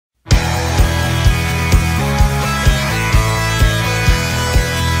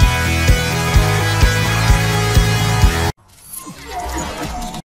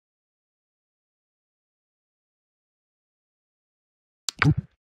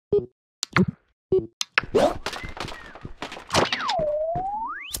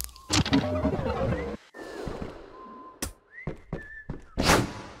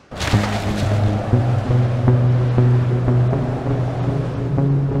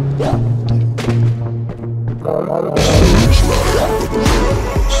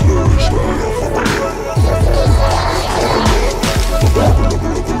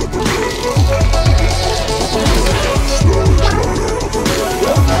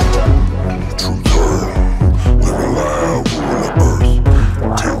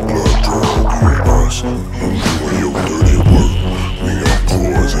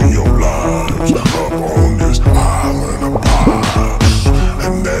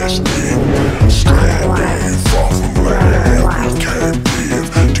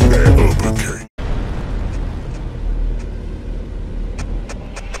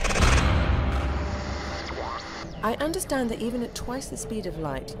I understand that even at twice the speed of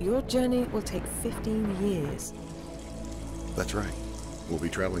light, your journey will take 15 years. That's right. We'll be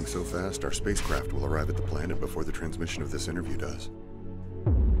traveling so fast, our spacecraft will arrive at the planet before the transmission of this interview does.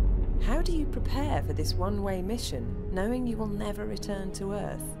 How do you prepare for this one-way mission, knowing you will never return to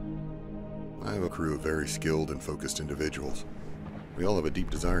Earth? I have a crew of very skilled and focused individuals. We all have a deep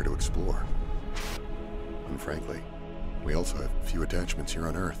desire to explore. And frankly, we also have few attachments here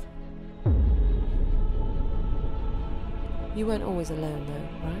on Earth. You weren't always alone,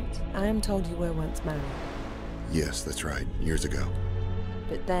 though, right? I am told you were once married. Yes, that's right, years ago.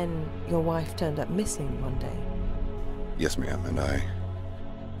 But then, your wife turned up missing one day. Yes, ma'am, and I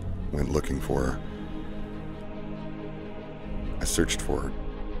went looking for her. I searched for her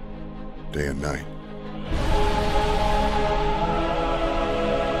day and night.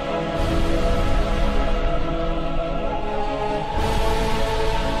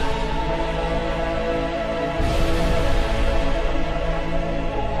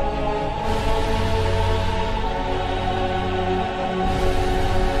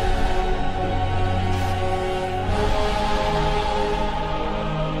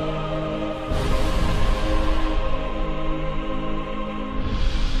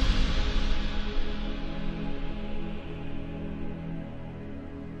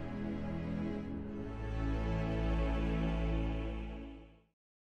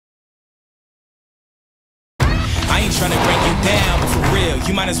 Trying to break you down, but for real,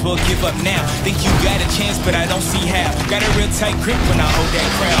 you might as well give up now. Think you got a chance, but I don't see how. Got a real tight grip when I hold that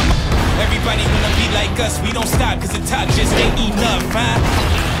crown. Everybody wanna be like us, we don't stop, cause the top just ain't enough, huh?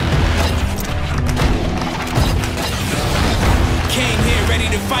 Came here ready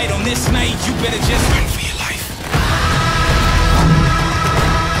to fight on this night, you better just run for your life.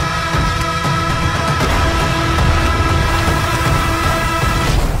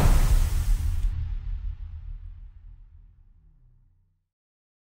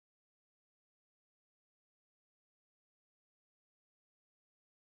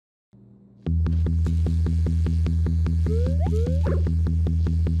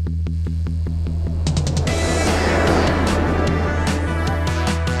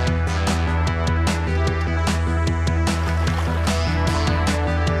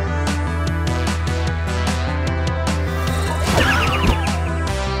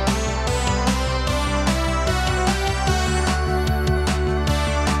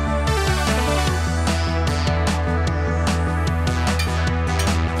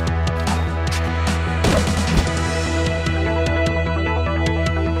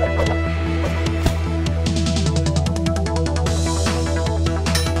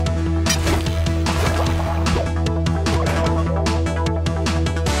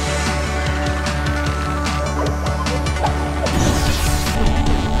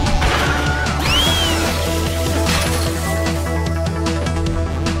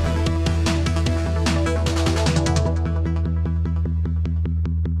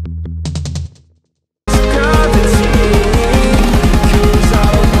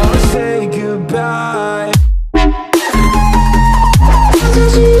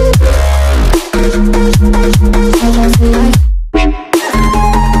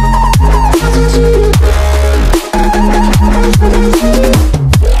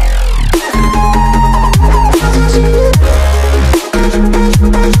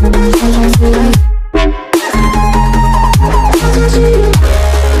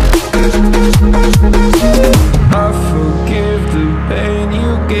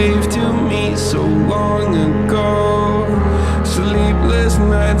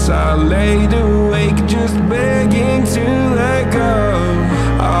 I laid awake just begging to let go.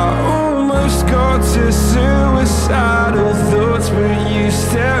 I almost got to suicidal thoughts, but you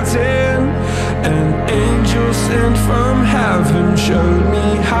stepped in. An angel sent from heaven